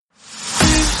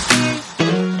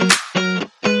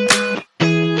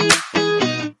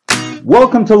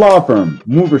Welcome to Law Firm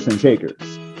Movers and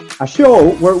Shakers, a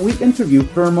show where we interview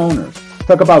firm owners,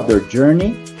 talk about their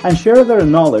journey, and share their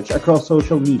knowledge across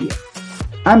social media.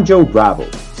 I'm Joe Bravo,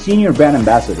 Senior Brand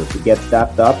Ambassador to Get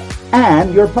Stepped Up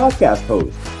and your podcast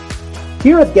host.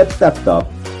 Here at Get Stepped Up,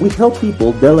 we help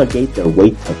people delegate their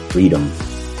way to freedom.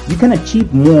 You can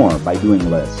achieve more by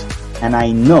doing less. And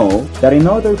I know that in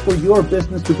order for your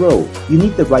business to grow, you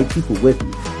need the right people with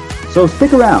you. So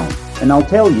stick around, and I'll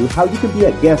tell you how you can be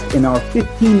a guest in our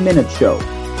 15-minute show.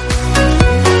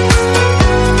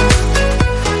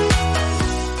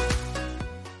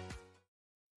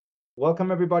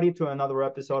 Welcome, everybody, to another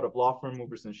episode of Law Firm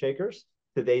Movers and Shakers.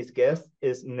 Today's guest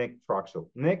is Nick Troxel.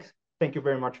 Nick, thank you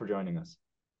very much for joining us.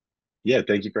 Yeah,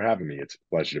 thank you for having me. It's a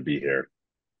pleasure to be here.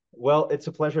 Well, it's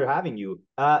a pleasure having you.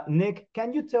 Nick,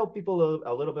 can you tell people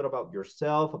a little bit about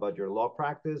yourself, about your law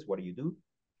practice? What do you do?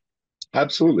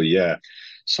 Absolutely, yeah.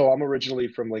 So I'm originally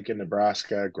from Lincoln,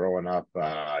 Nebraska. Growing up,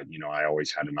 I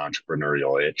always had an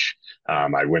entrepreneurial itch.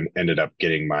 Ended up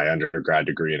getting my undergrad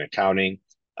degree in accounting,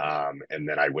 and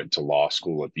then I went to law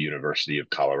school at the University of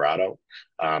Colorado.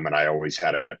 And I always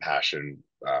had a passion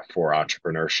for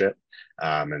entrepreneurship.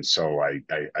 And so I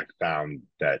found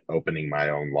that opening my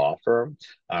own law firm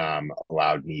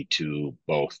allowed me to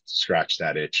both scratch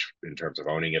that itch in terms of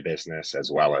owning a business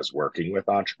as well as working with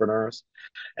entrepreneurs.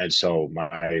 And so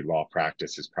my law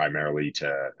practice is primarily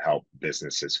to help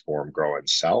businesses form, grow, and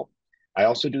sell. I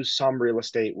also do some real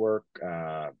estate work,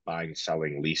 buying,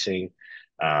 selling, leasing.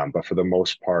 But for the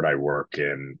most part, I work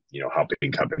in,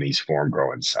 helping companies form,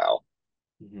 grow, and sell.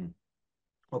 Mm-hmm.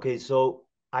 Okay, so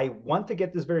I want to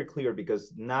get this very clear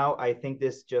because now I think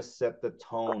this just set the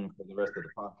tone for the rest of the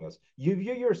podcast. You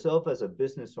view yourself as a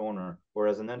business owner or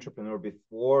as an entrepreneur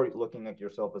before looking at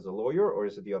yourself as a lawyer, or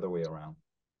is it the other way around?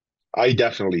 I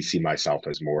definitely see myself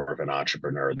as more of an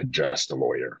entrepreneur than just a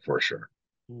lawyer, for sure.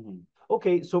 Mm-hmm.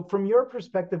 Okay, so from your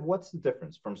perspective, what's the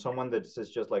difference from someone that says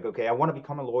just like, okay, I want to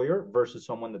become a lawyer versus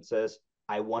someone that says,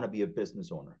 I want to be a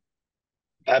business owner?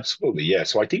 Absolutely, yeah.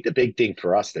 So I think the big thing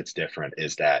for us that's different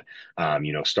is that,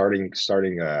 starting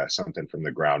something from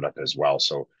the ground up as well.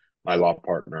 So my law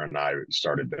partner and I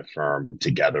started the firm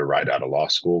together right out of law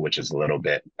school, which is a little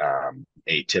bit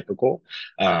atypical.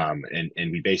 And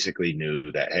we basically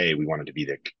knew that, hey, we wanted to be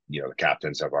the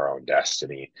captains of our own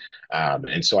destiny.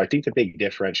 And so I think the big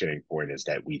differentiating point is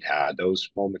that we've had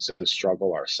those moments of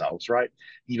struggle ourselves, right?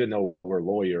 Even though we're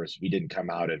lawyers, we didn't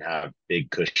come out and have big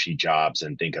cushy jobs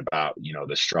and think about,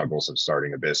 the struggles of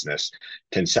starting a business.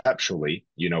 Conceptually,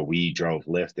 we drove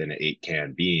Lyft and ate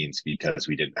canned beans because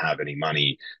we didn't have any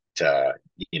money to,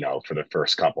 for the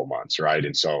first couple months, right?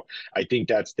 And so I think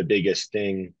that's the biggest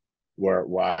thing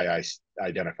why I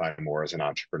identify more as an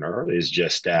entrepreneur is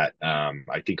just that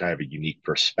I think I have a unique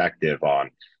perspective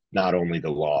on not only the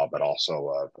law, but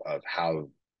also of how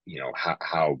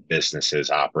how businesses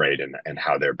operate and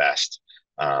how they're best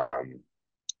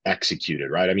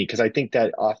executed, right? I mean, because I think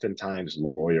that oftentimes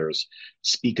lawyers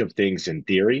speak of things in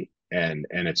theory, and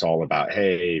it's all about,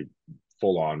 hey,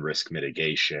 full on risk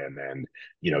mitigation and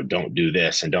don't do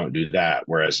this and don't do that,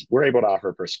 whereas we're able to offer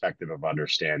a perspective of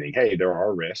understanding, hey, there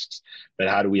are risks, but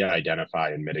how do we identify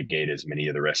and mitigate as many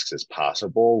of the risks as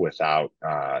possible without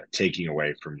taking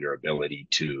away from your ability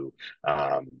to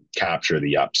capture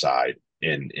the upside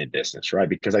in business, right?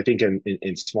 Because I think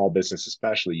in small business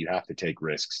especially, you have to take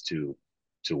risks to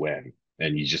win,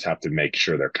 and you just have to make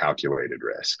sure they're calculated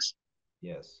risks.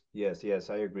 Yes.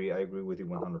 I agree. I agree with you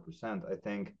 100%. I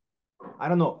think, I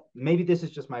don't know, maybe this is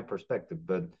just my perspective,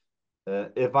 but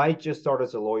if I just start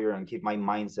as a lawyer and keep my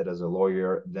mindset as a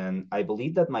lawyer, then I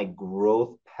believe that my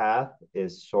growth path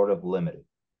is sort of limited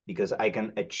because I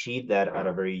can achieve that at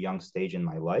a very young stage in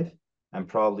my life and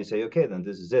probably say, okay, then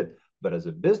this is it. But as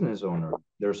a business owner,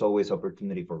 there's always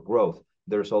opportunity for growth.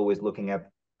 There's always looking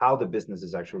at how the business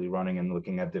is actually running and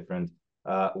looking at different,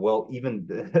 even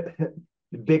the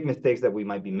big mistakes that we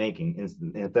might be making.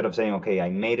 Instead of saying, okay, I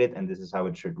made it and this is how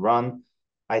it should run.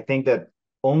 I think that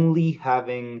only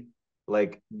having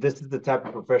like, this is the type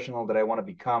of professional that I want to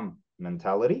become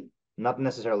mentality, not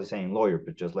necessarily saying lawyer,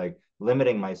 but just like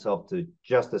limiting myself to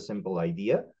just a simple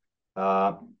idea,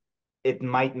 it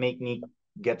might make me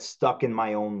get stuck in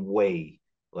my own way.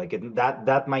 Like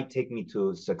that might take me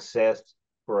to success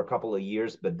for a couple of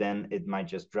years, but then it might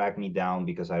just drag me down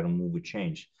because I don't move with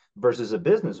change. Versus a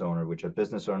business owner, which a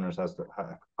business owner has to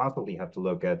constantly have to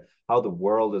look at how the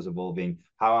world is evolving,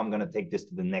 how I'm going to take this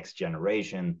to the next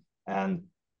generation. And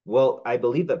well, I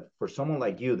believe that for someone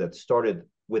like you that started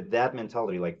with that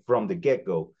mentality, like from the get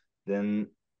go, then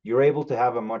you're able to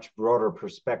have a much broader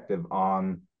perspective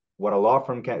on what a law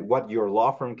firm can, what your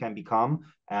law firm can become,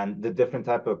 and the different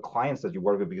type of clients that you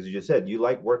work with. Because you just said you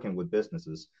like working with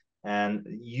businesses, and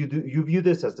you view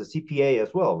this as the CPA as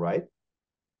well, right?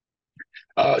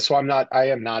 So I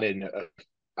am not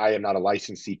a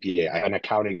licensed CPA. I have an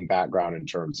accounting background in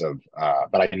terms of,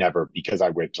 but I never, because I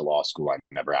went to law school, I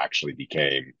never actually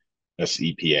became a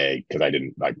CPA because I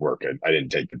didn't like work. I didn't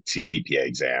take the CPA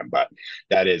exam, but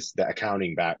that is the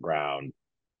accounting background,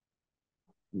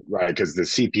 right? Because the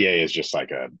CPA is just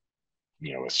like a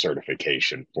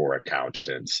certification for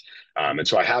accountants, and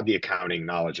so I have the accounting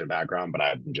knowledge and background, but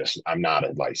I'm not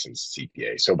a licensed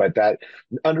CPA. So but that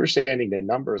understanding the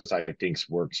numbers I think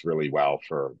works really well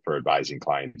for advising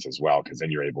clients as well, because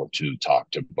then you're able to talk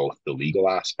to both the legal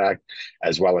aspect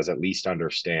as well as at least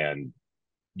understand,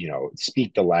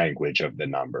 speak the language of the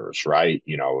numbers, right?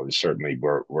 Certainly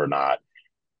we're not,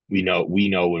 we know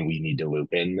when we need to loop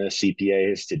in the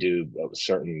CPAs to do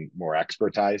certain more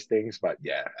expertise things. But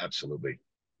yeah, absolutely.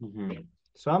 Mm-hmm.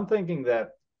 So I'm thinking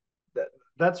that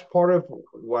that's part of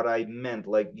what I meant.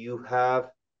 Like you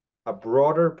have a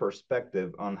broader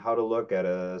perspective on how to look at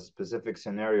a specific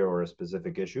scenario or a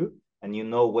specific issue, and you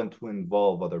know when to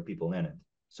involve other people in it.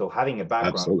 So having a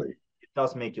background, Absolutely. it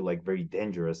does make you like very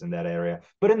dangerous in that area,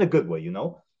 but in a good way, you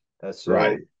know. So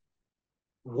Right.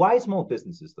 why small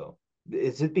businesses though?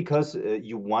 Is it because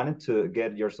you wanted to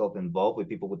get yourself involved with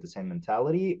people with the same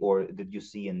mentality, or did you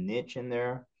see a niche in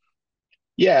there?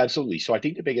 Yeah, absolutely. So I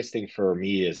think the biggest thing for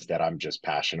me is that I'm just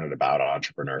passionate about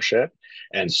entrepreneurship.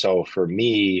 And so for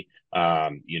me,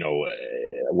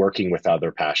 working with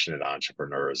other passionate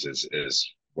entrepreneurs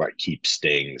is what keeps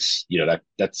things,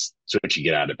 that's what you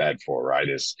get out of bed for, right?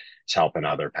 Is helping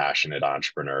other passionate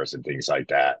entrepreneurs and things like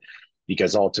that.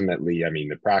 Because ultimately, I mean,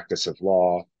 the practice of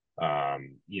law,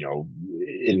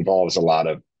 involves a lot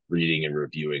of reading and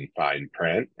reviewing fine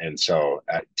print. And so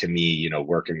to me,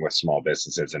 working with small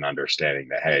businesses and understanding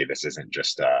that, hey, this isn't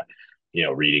just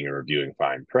reading and reviewing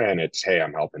fine print. It's, hey,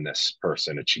 I'm helping this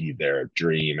person achieve their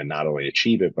dream, and not only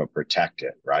achieve it, but protect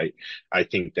it. Right. I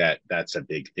think that that's a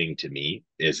big thing to me,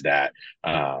 is that,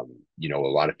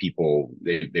 a lot of people,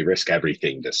 they risk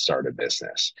everything to start a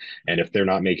business. And if they're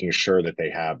not making sure that they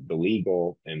have the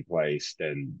legal in place,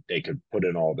 then they could put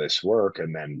in all this work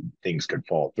and then things could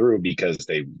fall through because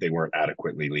they weren't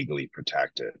adequately legally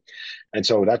protected. And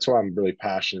so that's why I'm really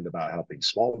passionate about helping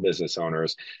small business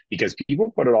owners, because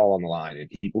people put it all on the line, and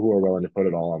people who are willing to put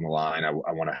it all on the line, I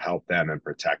want to help them and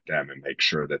protect them and make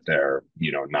sure that they're,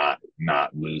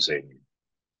 not losing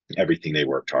everything they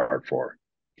worked hard for.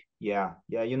 Yeah,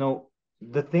 yeah.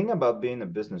 The thing about being a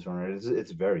business owner is it's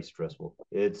very stressful.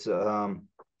 It's the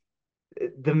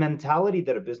mentality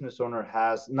that a business owner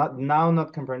has,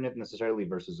 not comparing it necessarily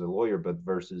versus a lawyer, but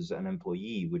versus an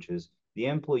employee, which is the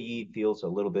employee feels a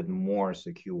little bit more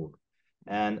secure.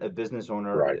 And a business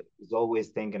owner Right. is always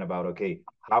thinking about, okay,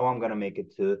 how I'm going to make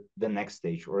it to the next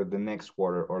stage or the next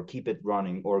quarter, or keep it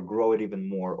running or grow it even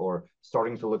more, or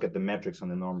starting to look at the metrics on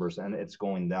the numbers and it's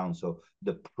going down. So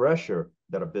the pressure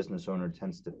that a business owner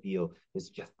tends to feel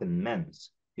is just immense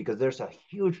because there's a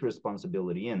huge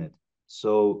responsibility in it.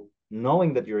 So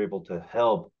knowing that you're able to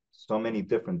help so many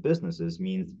different businesses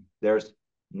means there's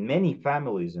many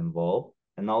families involved,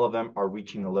 and all of them are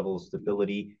reaching a level of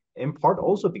stability, in part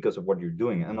also because of what you're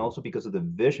doing and also because of the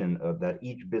vision of that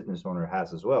each business owner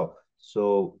has as well.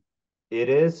 So it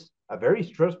is a very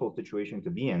stressful situation to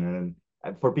be in,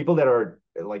 and for people that are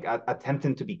like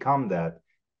attempting to become that,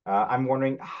 I'm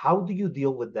wondering, how do you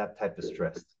deal with that type of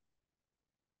stress?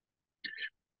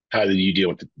 How do you deal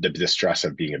with the stress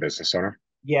of being a business owner?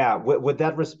 Yeah, with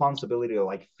that responsibility of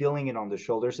like feeling it on the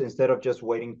shoulders instead of just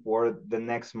waiting for the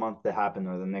next month to happen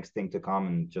or the next thing to come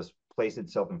and just place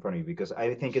itself in front of you. Because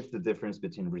I think it's the difference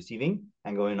between receiving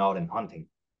and going out and hunting.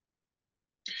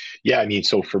 Yeah, I mean,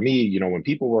 so for me, when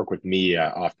people work with me,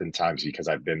 oftentimes, because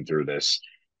I've been through this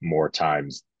more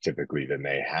times typically than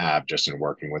they have, just in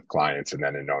working with clients and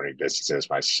then in owning businesses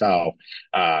myself,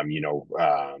 I'm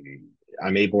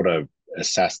able to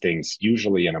assess things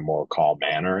usually in a more calm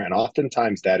manner. And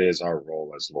oftentimes that is our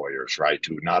role as lawyers, right?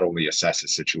 To not only assess a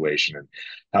situation and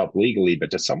help legally, but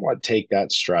to somewhat take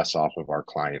that stress off of our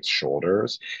clients'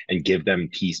 shoulders and give them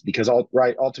peace. Because,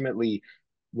 right, ultimately,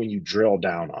 when you drill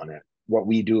down on it, what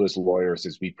we do as lawyers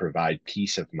is we provide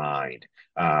peace of mind.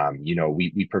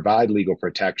 We provide legal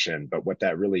protection, but what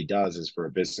that really does is, for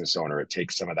a business owner, it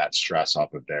takes some of that stress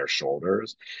off of their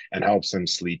shoulders and helps them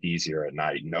sleep easier at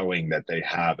night, knowing that they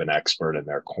have an expert in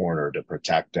their corner to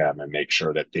protect them and make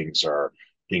sure that things are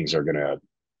going to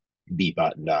be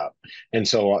buttoned up. And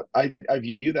so I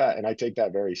view that and I take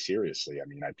that very seriously. I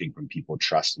mean, I think when people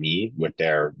trust me with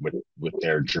their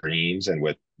dreams and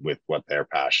with what they're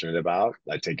passionate about.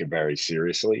 I take it very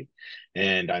seriously,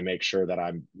 and I make sure that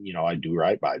I do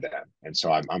right by them. And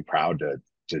so I'm proud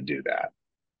to do that.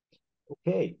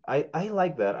 Okay, I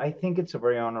like that. I think it's a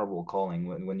very honorable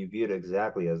calling when you view it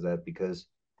exactly as that, because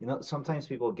sometimes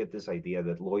people get this idea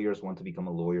that lawyers want to become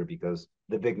a lawyer because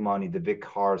the big money, the big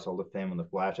cars, all the fame and the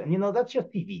flash, and that's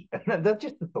just TV. That's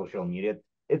just the social media.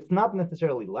 It's not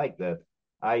necessarily like that.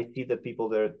 I see that people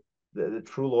there, the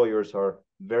true lawyers are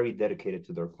very dedicated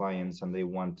to their clients, and they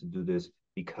want to do this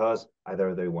because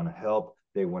either they want to help,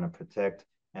 they want to protect,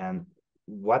 and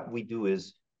what we do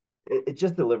is it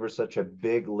just delivers such a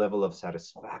big level of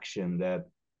satisfaction that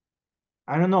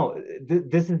I don't know.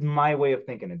 This is my way of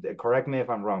thinking it. Correct me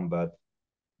if I'm wrong, but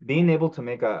being able to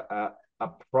make a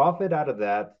profit out of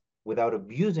that without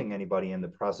abusing anybody in the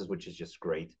process, which is just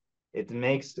great. It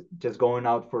makes just going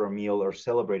out for a meal or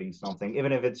celebrating something,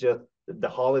 even if it's just the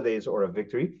holidays or a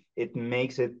victory, it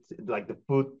makes it like the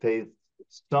food tastes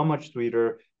so much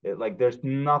sweeter. Like there's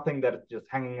nothing that's just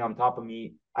hanging on top of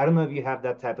me. I don't know if you have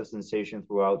that type of sensation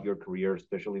throughout your career,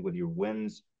 especially with your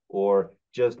wins or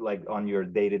just like on your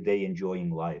day to day enjoying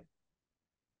life.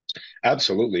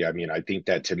 Absolutely. I mean, I think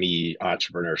that to me,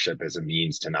 entrepreneurship is a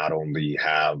means to not only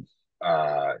have,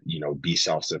 be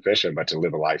self sufficient, but to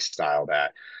live a lifestyle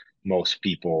that most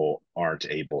people aren't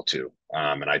able to.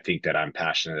 And I think that I'm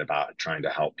passionate about trying to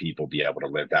help people be able to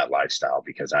live that lifestyle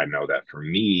because I know that for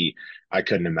me, I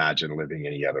couldn't imagine living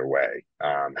any other way.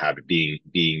 Having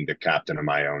being the captain of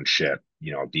my own ship,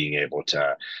 being able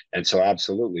to, and so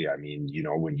absolutely. I mean,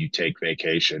 when you take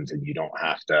vacations and you don't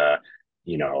have to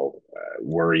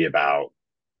worry about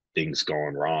things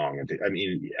going wrong. And I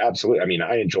mean, absolutely. I mean,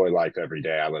 I enjoy life every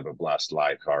day. I live a blessed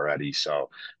life already. So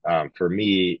for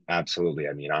me, absolutely.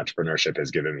 I mean, entrepreneurship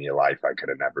has given me a life I could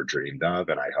have never dreamed of,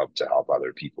 and I hope to help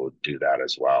other people do that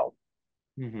as well.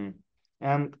 Mm-hmm.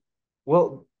 And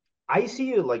well, I see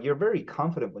you like you're very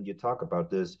confident when you talk about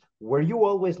this. Were you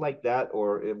always like that,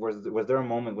 or was there a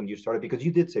moment when you started? Because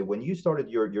you did say when you started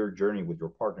your journey with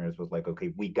your partners was like,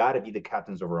 okay, we got to be the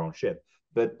captains of our own ship.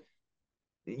 But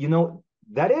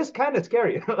that is kind of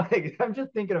scary. Like I'm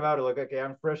just thinking about it, like, okay,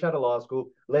 I'm fresh out of law school.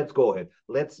 Let's go ahead.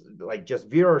 Let's like just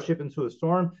veer our ship into a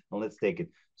storm and let's take it.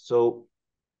 So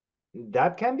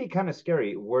that can be kind of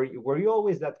scary. Were you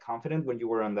always that confident when you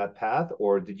were on that path,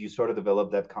 or did you sort of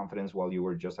develop that confidence while you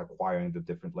were just acquiring the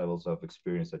different levels of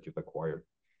experience that you've acquired?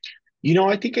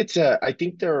 I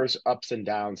think there's ups and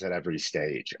downs at every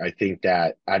stage. I think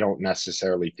that I don't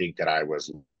necessarily think that I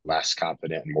was less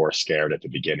confident and more scared at the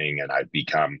beginning, and I've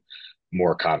become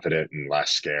more confident and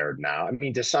less scared now. I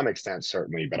mean, to some extent,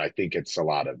 certainly, but I think it's a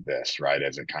lot of this, right,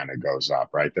 as it kind of goes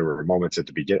up, right? There were moments at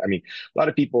the beginning. I mean, a lot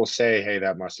of people say, hey,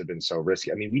 that must have been so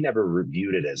risky. I mean, we never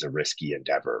reviewed it as a risky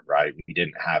endeavor, right? We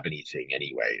didn't have anything,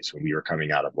 anyways. When we were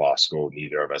coming out of law school,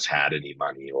 neither of us had any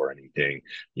money or anything.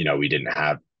 We didn't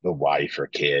have the wife or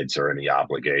kids or any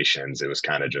obligations. It was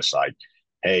kind of just like,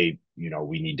 hey,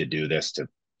 we need to do this to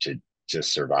to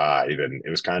survive. And it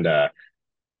was kind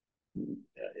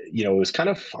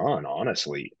of fun,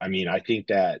 honestly. I mean, I think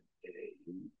that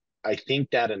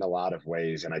in a lot of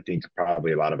ways, and I think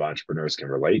probably a lot of entrepreneurs can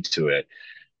relate to it.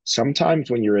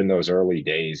 Sometimes when you're in those early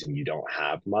days and you don't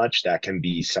have much, that can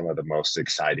be some of the most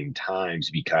exciting times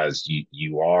because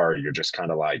you're just kind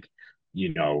of like,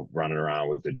 running around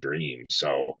with a dream.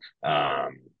 So I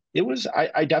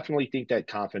definitely think that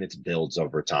confidence builds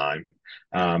over time.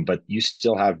 But you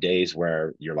still have days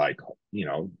where you're like,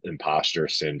 imposter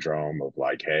syndrome of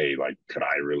like, hey, like, could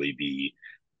I really be,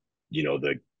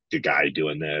 the guy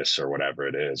doing this or whatever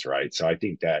it is, right? So I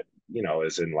think that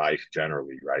as in life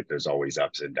generally, right? There's always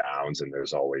ups and downs, and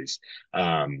there's always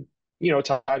times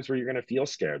where you're going to feel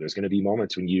scared. There's going to be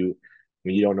moments when you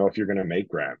don't know if you're going to make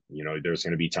grant. There's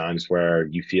going to be times where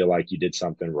you feel like you did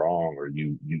something wrong, or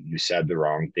you said the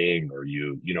wrong thing, or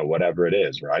whatever it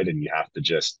is, right? And you have to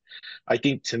just, I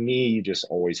think to me, you just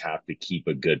always have to keep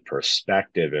a good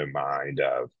perspective in mind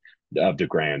of the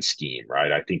grand scheme,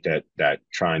 right? I think that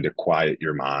trying to quiet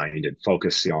your mind and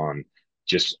focus on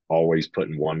just always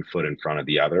putting one foot in front of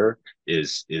the other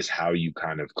is how you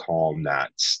kind of calm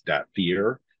that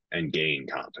fear and gain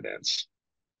confidence.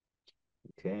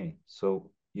 Okay, so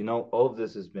all of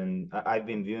this has been I've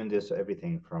been viewing this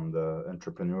everything from the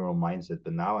entrepreneurial mindset,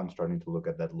 but now I'm starting to look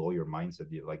at that lawyer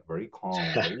mindset. You're like very calm,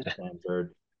 very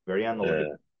centered, very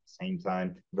analytical uh, at the same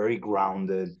time, very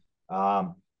grounded.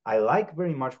 I like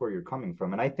very much where you're coming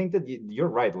from, and I think that you're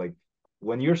right.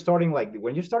 When you're starting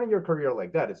your career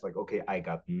like that, it's like, okay, I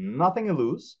got nothing to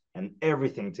lose and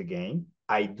everything to gain.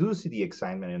 I do see the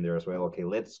excitement in there as well. Okay,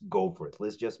 let's go for it.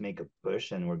 Let's just make a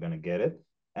push, and we're gonna get it,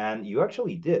 and you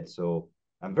actually did. So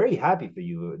I'm very happy for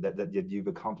you that you've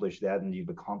accomplished that and you've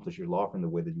accomplished your law firm the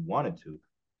way that you wanted to.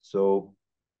 So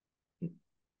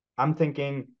I'm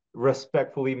thinking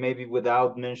respectfully, maybe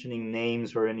without mentioning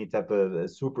names or any type of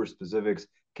super specifics,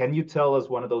 can you tell us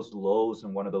one of those lows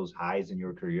and one of those highs in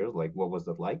your career? Like, what was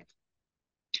that like?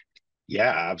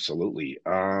 Yeah, absolutely.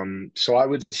 So I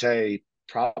would say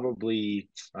probably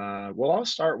well, I'll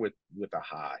start with a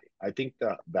high. I think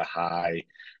the high,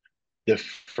 the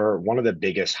for one of the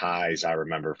biggest highs I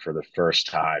remember for the first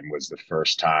time was the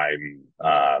first time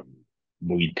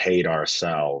we paid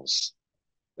ourselves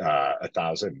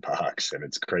 $1,000, and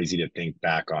it's crazy to think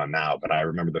back on now. But I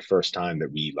remember the first time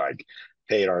that we like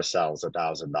paid ourselves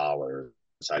 $1,000.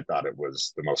 I thought it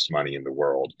was the most money in the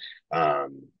world,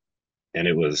 and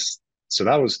it was so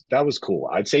that was cool.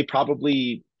 I'd say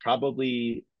probably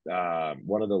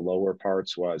one of the lower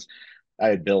parts was I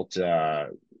had built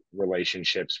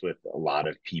relationships with a lot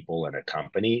of people in a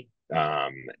company,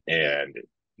 and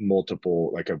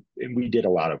multiple and we did a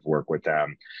lot of work with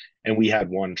them, and we had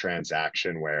one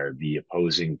transaction where the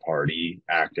opposing party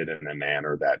acted in a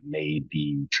manner that made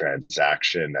the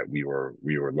transaction that we were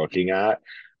looking at,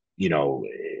 you know,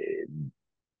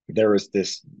 there was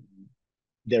this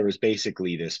there was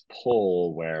basically this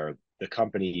pull where the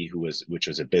company which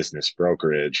was a business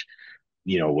brokerage,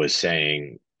 was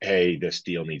saying, hey, this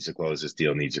deal needs to close, this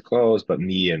deal needs to close. But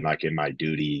me, and like in my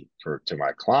duty to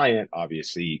my client,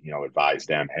 obviously, advise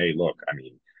them, hey, look, I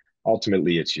mean,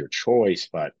 ultimately it's your choice,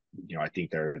 but I think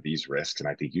there are these risks and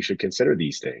I think you should consider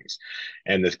these things.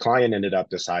 And the client ended up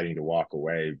deciding to walk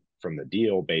away from the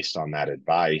deal based on that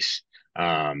advice.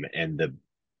 And the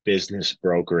business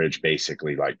brokerage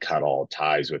basically like cut all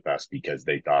ties with us because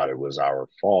they thought it was our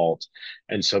fault.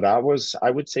 And so I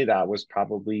would say that was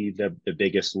probably the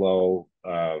biggest low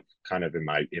kind of in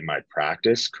my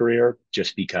practice career,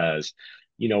 just because,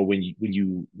 when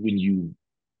you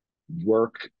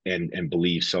work and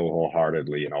believe so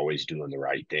wholeheartedly and always doing the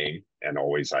right thing and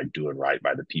always like doing right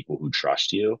by the people who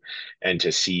trust you, and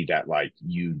to see that like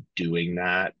you doing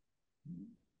that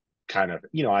kind of,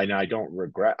 and I don't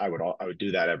regret, I would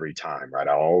do that every time, right?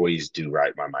 I'll always do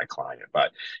right by my client.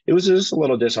 But it was just a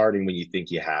little disheartening when you think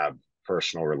you have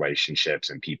personal relationships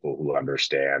and people who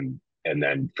understand, and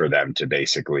then for them to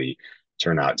basically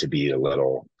turn out to be a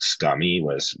little scummy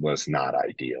was not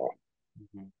ideal.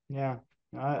 Mhm. Yeah,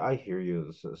 I hear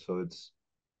you. So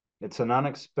it's an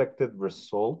unexpected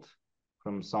result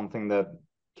from something that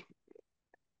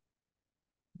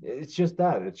it's just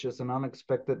that it's just an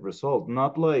unexpected result,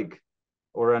 not like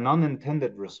or an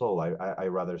unintended result. I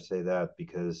rather say that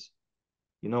because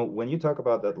when you talk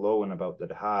about that low and about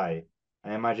that high,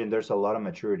 I imagine there's a lot of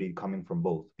maturity coming from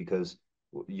both because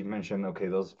you mentioned okay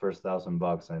those first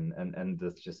 $1,000 and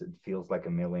this just it feels like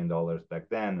 $1 million back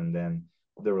then, and then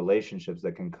the relationships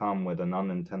that can come with an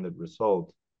unintended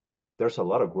result. There's a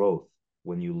lot of growth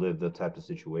when you live the type of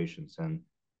situations. And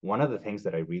one of the things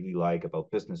that I really like about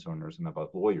business owners and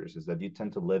about lawyers is that you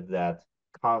tend to live that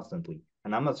constantly.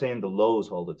 And I'm not saying the lows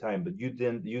all the time, but you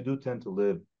do tend to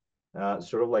live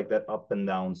sort of like that up and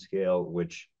down scale,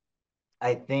 which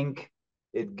I think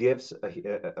it gives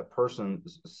a person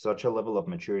such a level of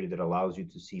maturity that allows you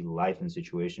to see life and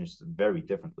situations very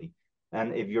differently.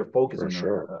 And if you're For focusing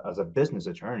sure. as a business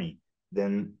attorney,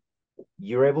 then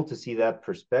you're able to see that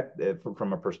perspective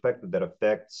from a perspective that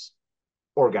affects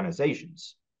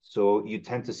organizations. So you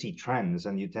tend to see trends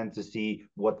and you tend to see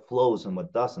what flows and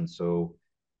what doesn't. So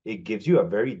it gives you a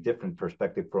very different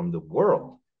perspective from the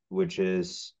world, which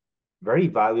is very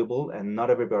valuable and not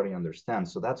everybody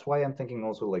understands. So that's why I'm thinking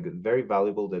also like very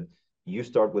valuable that you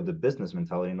start with the business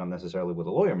mentality, not necessarily with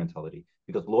a lawyer mentality,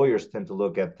 because lawyers tend to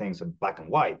look at things in black and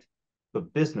white,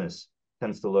 but business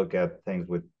tends to look at things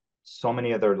with so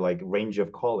many other like range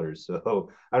of colors.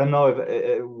 So I don't know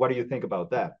if what do you think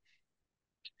about that?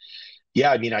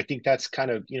 Yeah, I mean, I think that's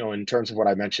kind of, in terms of what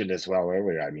I mentioned as well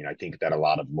earlier. I mean, I think that a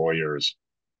lot of lawyers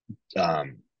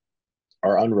um,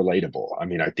 are unrelatable. I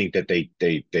mean, I think that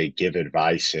they give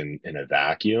advice in a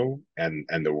vacuum, and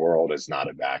the world is not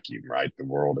a vacuum, right? The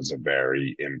world is a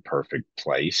very imperfect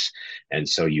place, and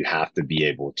so you have to be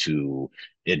able to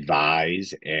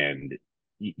advise, and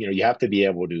you have to be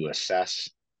able to assess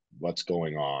what's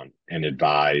going on and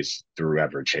advise through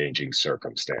ever changing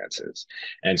circumstances.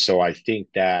 And so I think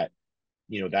that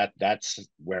that's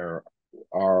where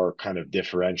our kind of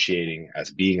differentiating as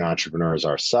being entrepreneurs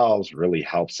ourselves really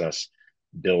helps us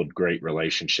build great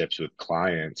relationships with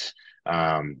clients,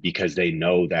 because they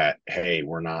know that, hey,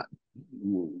 we're not,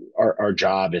 our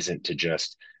job isn't to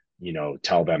just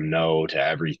tell them no to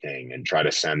everything and try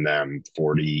to send them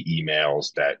 40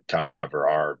 emails that cover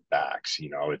our backs.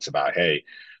 It's about, hey,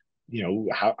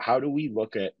 how do we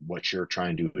look at what you're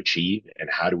trying to achieve and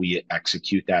how do we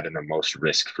execute that in the most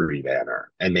risk-free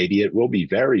manner? And maybe it will be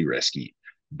very risky,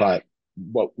 but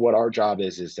what our job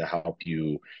is to help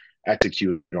you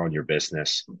execute on your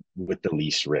business with the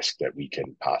least risk that we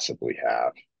can possibly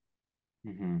have.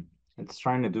 Hmm. It's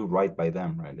trying to do right by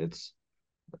them, right? It's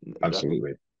that,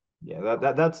 Absolutely. yeah,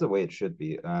 that's the way it should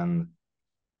be. And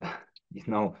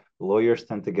lawyers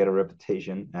tend to get a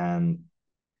reputation, and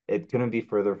it couldn't be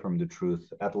further from the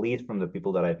truth, at least from the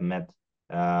people that I've met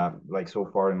like so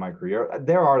far in my career.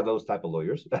 There are those type of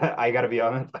lawyers. I gotta be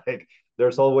honest. Like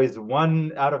there's always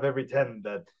one out of every 10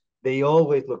 that they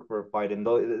always look for a fight,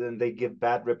 and they give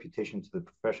bad reputation to the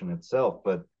profession itself.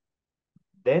 But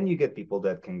then you get people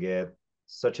that can get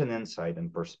such an insight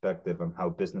and perspective on how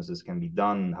businesses can be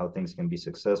done, how things can be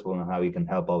successful, and how you can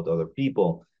help out other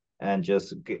people and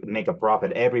just make a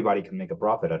profit. Everybody can make a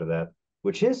profit out of that,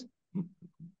 which is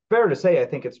fair to say. I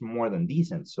think it's more than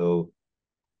decent. So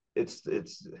it's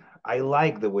I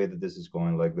like the way that this is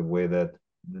going, like the way that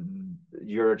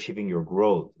you're achieving your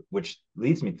growth, which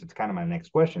leads me to kind of my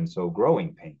next question. So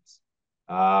growing pains.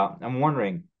 I'm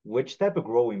wondering which type of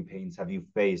growing pains have you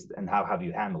faced and how have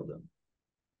you handled them?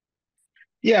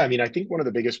 Yeah, I mean, I think one of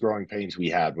the biggest growing pains we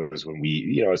had was when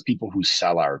we, as people who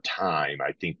sell our time,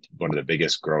 I think one of the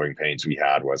biggest growing pains we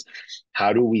had was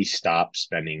how do we stop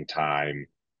spending time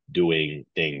doing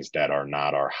things that are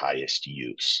not our highest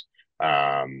use?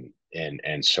 And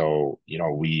so,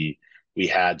 we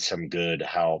had some good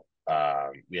help.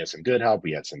 We had some good help.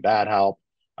 We had some bad help.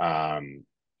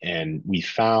 And we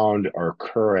found our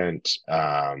current,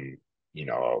 you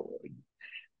know,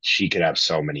 she could have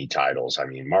so many titles. I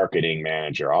mean, marketing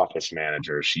manager, office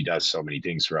manager. She does so many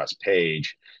things for us.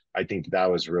 Paige, I think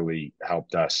that was really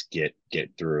helped us get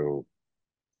through,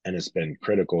 and it's been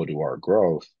critical to our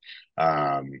growth.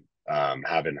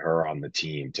 Having her on the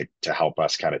team to help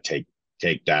us kind of take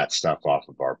that stuff off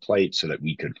of our plate so that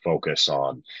we could focus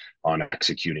on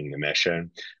executing the mission.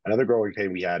 Another growing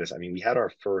pain we had is, I mean, we had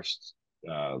our first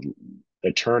uh,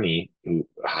 attorney who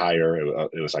hire.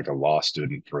 It was like a law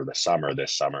student for the summer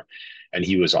this summer, and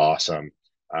he was awesome.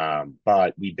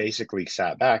 But we basically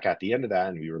sat back at the end of that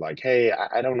and we were like, hey,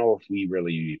 I don't know if we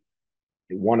really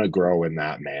want to grow in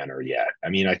that manner yet. I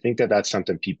mean, I think that that's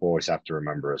something people always have to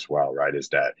remember as well, right? Is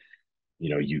that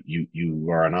you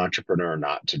are an entrepreneur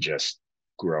not to just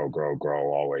grow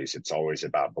always. It's always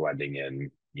about blending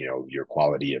in, your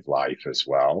quality of life as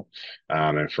well.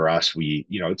 And for us,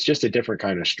 it's just a different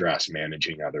kind of stress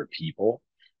managing other people,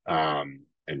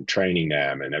 and training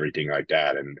them and everything like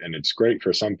that. And it's great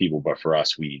for some people, but for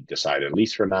us, we decided, at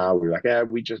least for now, we're like, yeah,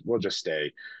 we'll just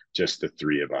stay just the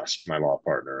three of us, my law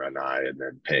partner and I, and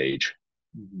then Paige.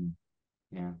 Mm-hmm.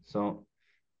 Yeah. So,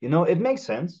 it makes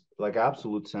sense, like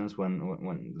absolute sense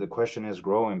when the question is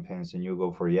growing pains and you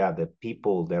go for, yeah, the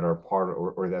people that are part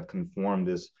or that conform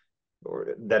this or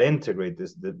that integrate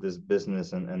this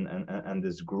business and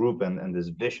this group and this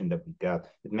vision that we got.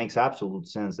 It makes absolute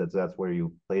sense that that's where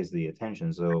you place the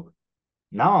attention. So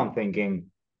now I'm thinking,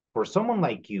 for someone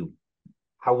like you,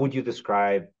 how would you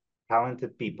describe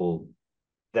talented people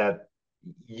that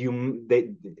they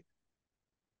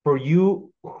for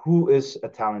you, who is a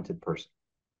talented person?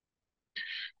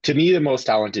 To me, the most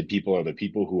talented people are the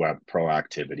people who have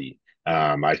proactivity.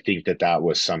 I think that that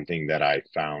was something that I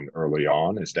found early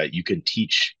on, is that you can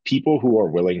teach people who are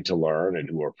willing to learn and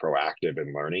who are proactive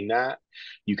in learning that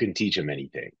you can teach them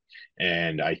anything.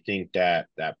 And I think that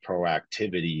that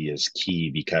proactivity is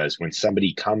key, because when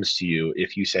somebody comes to you,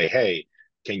 if you say, hey,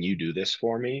 can you do this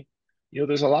for me?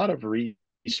 There's a lot of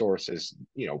resources,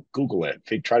 Google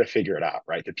it, try to figure it out,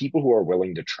 right? The people who are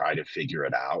willing to try to figure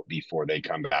it out before they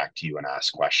come back to you and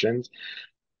ask questions,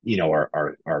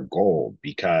 are gold,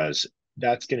 because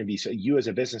that's going to be, so you as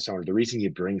a business owner, the reason you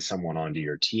bring someone onto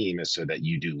your team is so that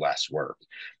you do less work.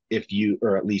 If you,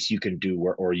 or at least you can do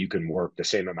work, or you can work the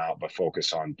same amount, but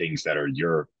focus on things that are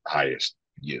your highest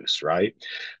use, right?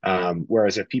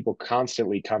 Whereas if people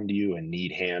constantly come to you and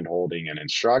need hand holding and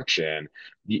instruction,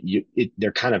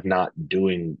 they're kind of not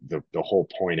doing the whole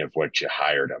point of what you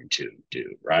hired them to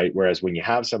do, right? Whereas when you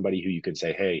have somebody who you can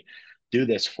say, hey, do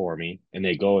this for me, and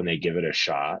they go and they give it a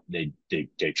shot, they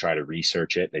try to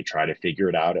research it, they try to figure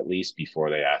it out at least before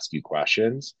they ask you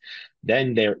questions,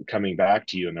 then they're coming back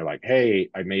to you and they're like, hey,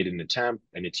 I made an attempt,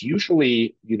 and it's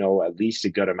usually, at least a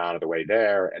good amount of the way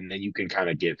there, and then you can kind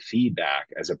of give feedback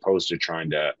as opposed to trying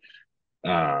to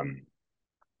um,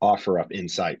 offer up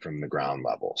insight from the ground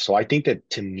level. So I think that,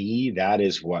 to me, that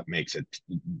is what makes it,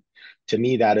 to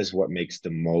me, that is what makes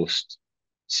the most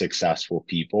successful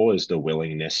people, is the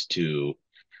willingness to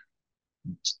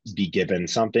be given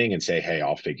something and say, hey,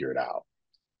 I'll figure it out.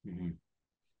 Mhm.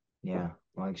 Yeah,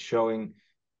 like showing,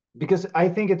 because I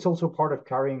think it's also part of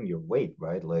carrying your weight,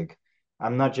 right? Like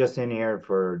I'm not just in here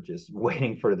for just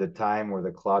waiting for the time or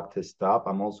the clock to stop.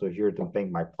 I'm also here to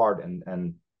make my part,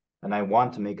 and I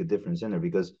want to make a difference in there,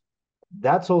 because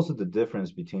that's also the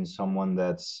difference between someone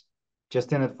that's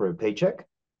just in it for a paycheck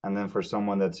and then for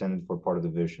someone that's in it for part of the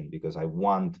vision, because I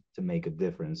want to make a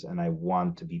difference and I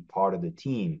want to be part of the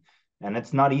team. And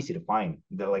it's not easy to find.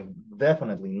 They're like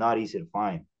definitely not easy to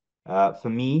find. For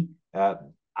me,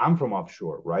 I'm from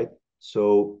offshore, right?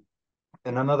 So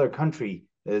in another country,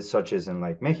 such as in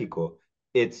like Mexico,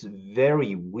 it's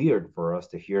very weird for us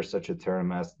to hear such a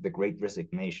term as the Great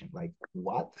Resignation. Like,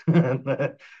 what?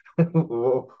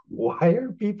 Why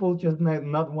are people just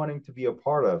not wanting to be a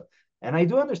part of? And I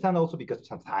do understand also because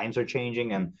times are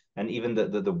changing, and even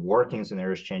the working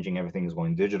scenario is changing. Everything is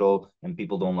going digital, and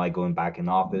people don't like going back in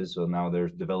office. So now they're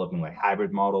developing like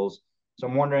hybrid models. So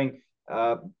I'm wondering,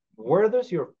 where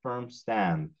does your firm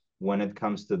stand when it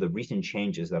comes to the recent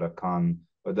changes that have come,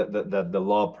 or that the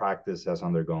law practice has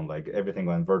undergone, like everything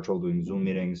going virtual, doing Zoom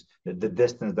meetings, the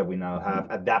distance that we now have,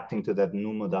 adapting to that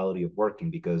new modality of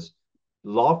working, because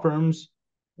law firms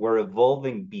were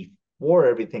evolving before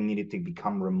everything needed to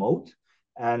become remote.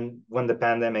 And when the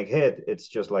pandemic hit, it's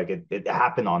just like it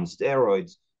happened on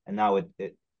steroids. And now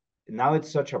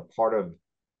it's such a part of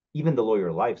even the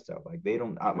lawyer lifestyle. Like they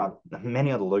don't,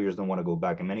 many of the lawyers don't want to go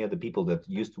back, and many of the people that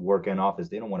used to work in office,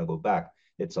 they don't want to go back.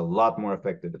 It's a lot more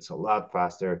effective. It's a lot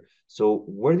faster. So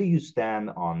where do you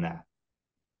stand on that?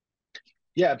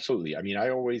 Yeah, absolutely. I mean,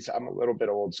 I'm a little bit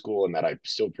old school in that I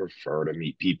still prefer to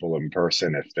meet people in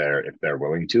person if they're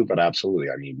willing to, but absolutely.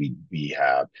 I mean, we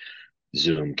have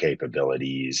Zoom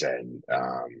capabilities and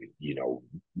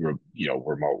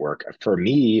remote work. For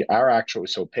me, our actual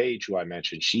so Paige, who I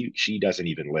mentioned, she doesn't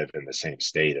even live in the same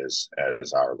state as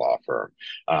our law firm.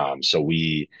 So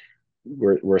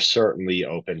we're certainly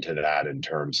open to that in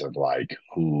terms of like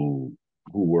who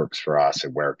works for us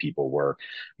and where people work.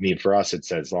 I mean, for us,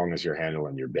 it's as long as you're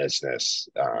handling your business,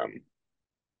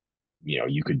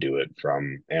 you could do it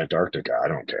from Antarctica. I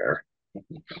don't care.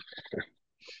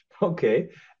 Okay.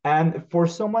 And for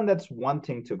someone that's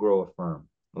wanting to grow a firm,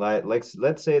 like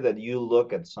let's say that you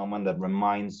look at someone that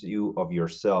reminds you of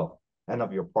yourself and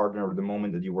of your partner the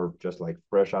moment that you were just like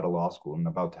fresh out of law school and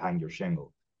about to hang your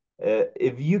shingle.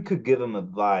 If you could give them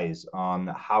advice on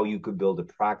how you could build a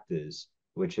practice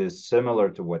which is similar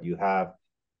to what you have,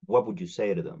 what would you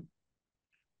say to them?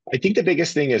 I think the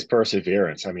biggest thing is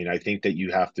perseverance. I mean, I think that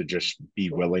you have to just be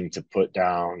willing to put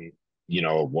down,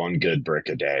 one good brick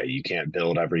a day. You can't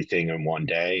build everything in one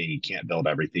day. You can't build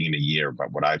everything in a year.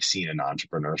 But what I've seen in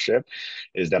entrepreneurship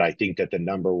is that I think that the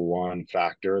number one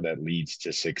factor that leads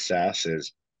to success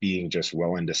is being just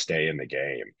willing to stay in the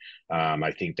game.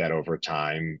 I think that over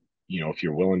time, if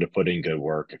you're willing to put in good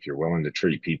work, if you're willing to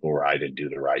treat people right and do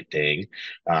the right thing,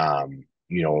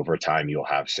 over time you'll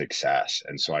have success.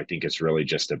 And so I think it's really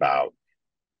just about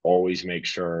always make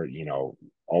sure,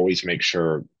 always make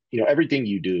sure, everything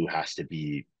you do has to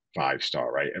be 5 star,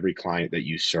 right? Every client that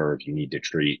you serve, you need to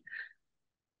treat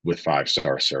with 5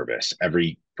 star service.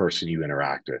 Every person you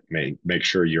interact with, make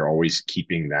sure you're always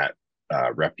keeping that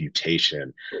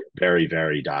reputation very,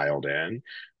 very dialed in.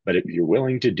 But if you're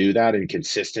willing to do that and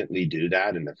consistently do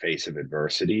that in the face of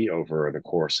adversity over the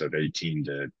course of 18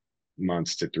 to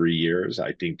months to 3 years,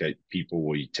 I think that people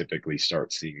will typically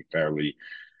start seeing fairly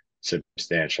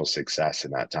substantial success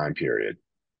in that time period.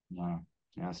 Yeah,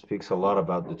 yeah, it speaks a lot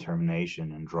about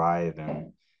determination and drive,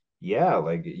 and yeah,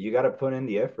 like you got to put in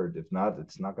the effort. If not,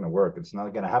 it's not going to work. It's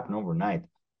not going to happen overnight.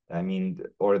 I mean,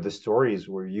 or the stories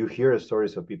where you hear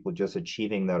stories of people just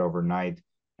achieving that overnight,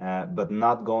 but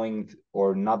not going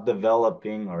or not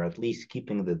developing or at least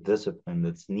keeping the discipline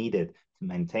that's needed to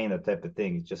maintain that type of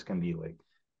thing. It just can be like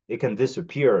it can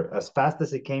disappear as fast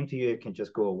as it came to you. It can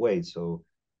just go away. So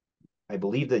I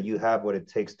believe that you have what it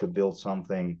takes to build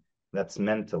something that's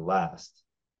meant to last.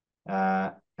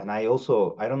 And I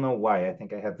don't know why. I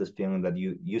think I have this feeling that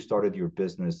you started your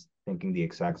business thinking the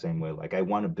exact same way. Like I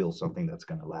want to build something that's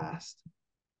gonna last.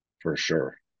 For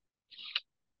sure.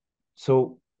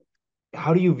 So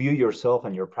how do you view yourself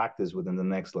and your practice within the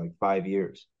next like 5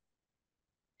 years?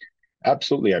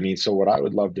 Absolutely. I mean, so what I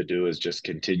would love to do is just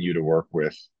continue to work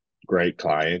with great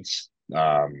clients.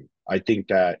 I think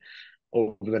that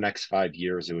over the next 5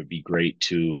 years, it would be great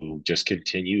to just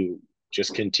continue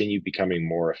becoming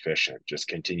more efficient, just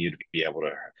continue to be able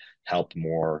to help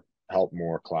more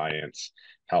clients,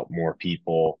 help more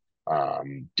people,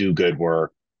 do good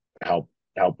work, help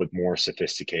with more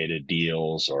sophisticated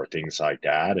deals or things like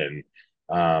that. And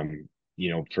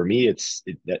for me,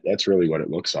 that's really what it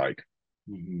looks like.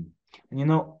 Mm-hmm.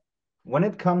 And when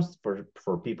it comes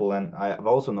for people, and I've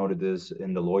also noted this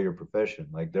in the lawyer profession,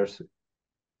 like there's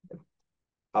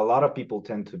a lot of people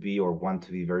tend to be or want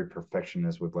to be very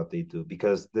perfectionist with what they do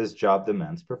because this job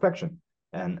demands perfection.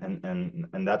 And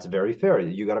that's very fair.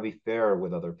 You got to be fair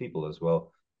with other people as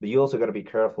well. But you also got to be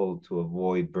careful to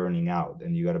avoid burning out,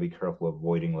 and you got to be careful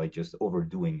avoiding like just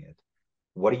overdoing it.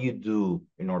 What do you do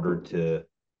in order to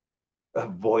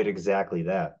avoid exactly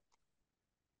that?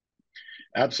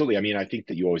 Absolutely. I mean, I think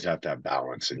that you always have to have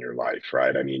balance in your life,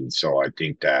 right? I mean, so I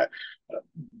think that, uh,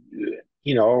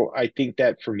 I think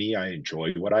that for me, I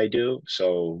enjoy what I do.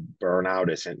 So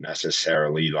burnout isn't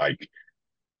necessarily like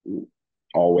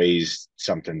always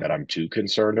something that I'm too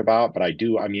concerned about, but I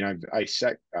do. I mean, I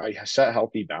set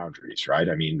healthy boundaries, right?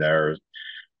 I mean, there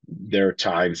are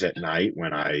times at night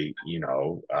when I,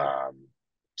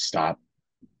 stop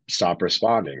stop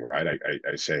responding, right?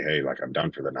 I say, hey, like I'm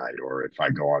done for the night. Or if I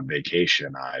go on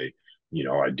vacation, I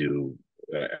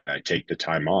take the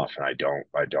time off and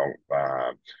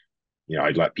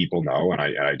I let people know and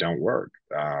I don't work.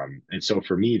 And so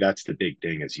for me, that's the big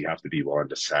thing is you have to be willing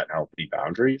to set healthy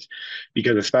boundaries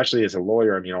because especially as a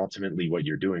lawyer, I mean, ultimately what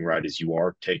you're doing, right, is you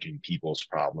are taking people's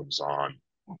problems on.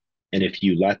 And if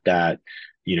you let that,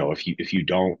 if you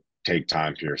don't take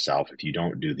time for yourself, if you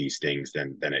don't do these things,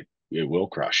 then it will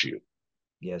crush you.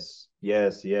 Yes,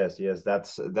 yes, yes, yes.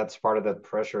 That's part of that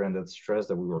pressure and that stress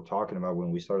that we were talking about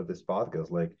when we started this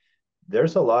podcast. Like,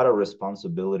 there's a lot of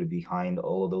responsibility behind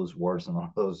all of those words and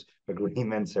all those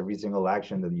agreements, every single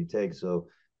action that you take. So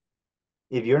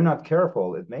if you're not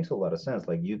careful, it makes a lot of sense.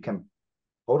 Like you can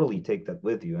totally take that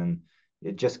with you, and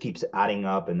it just keeps adding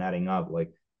up and adding up.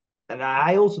 Like, and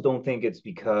I also don't think it's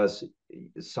because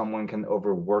someone can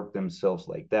overwork themselves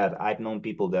like that. I've known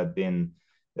people that have been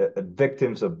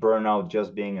victims of burnout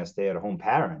just being a stay-at-home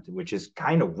parent, which is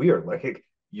kind of weird. Like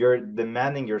you're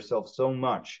demanding yourself so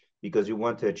much because you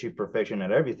want to achieve perfection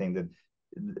at everything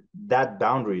that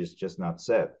boundary is just not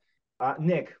set.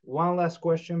 Nick, one last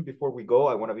question before we go.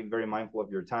 I want to be very mindful of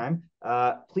your time.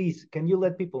 Please, can you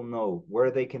let people know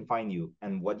where they can find you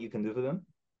and what you can do for them?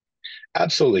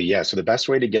 Absolutely. Yeah. So the best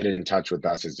way to get in touch with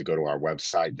us is to go to our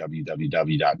website,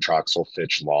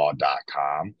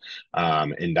 www.troxelfitchlaw.com.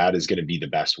 And that is going to be the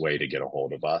best way to get a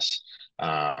hold of us.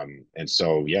 And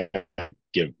so, yeah,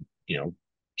 give,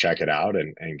 check it out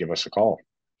and give us a call.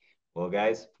 Well,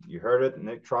 guys, you heard it.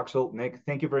 Nick Troxel. Nick,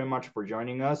 thank you very much for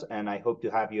joining us, and I hope to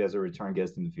have you as a return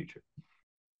guest in the future.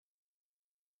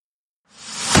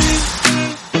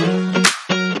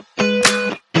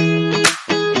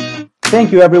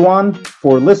 Thank you, everyone,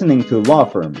 for listening to Law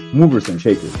Firm Movers and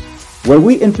Shakers, where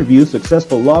we interview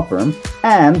successful law firms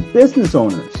and business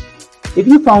owners. If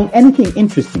you found anything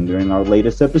interesting during our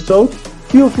latest episode,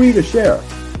 feel free to share.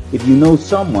 If you know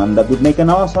someone that would make an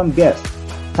awesome guest,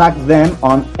 tag them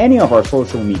on any of our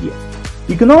social media.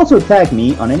 You can also tag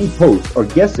me on any post or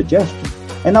guest suggestion,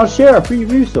 and I'll share a free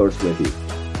resource with you.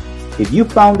 If you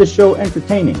found the show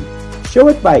entertaining, show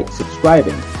it by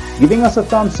subscribing, giving us a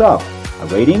thumbs up, a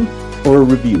rating, or a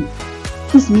review.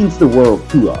 This means the world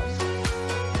to us.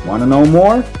 Want to know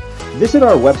more? Visit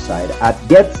our website at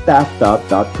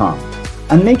getstaffed.com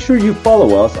and make sure you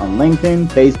follow us on LinkedIn,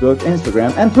 Facebook,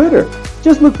 Instagram, and Twitter.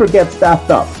 Just look for Get Staffed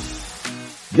Up.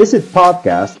 Visit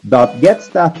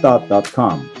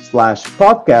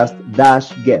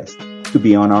podcast.getstaffedup.com/podcast-guest to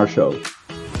be on our show.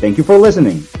 Thank you for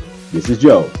listening. This is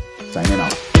Joe, signing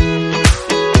off.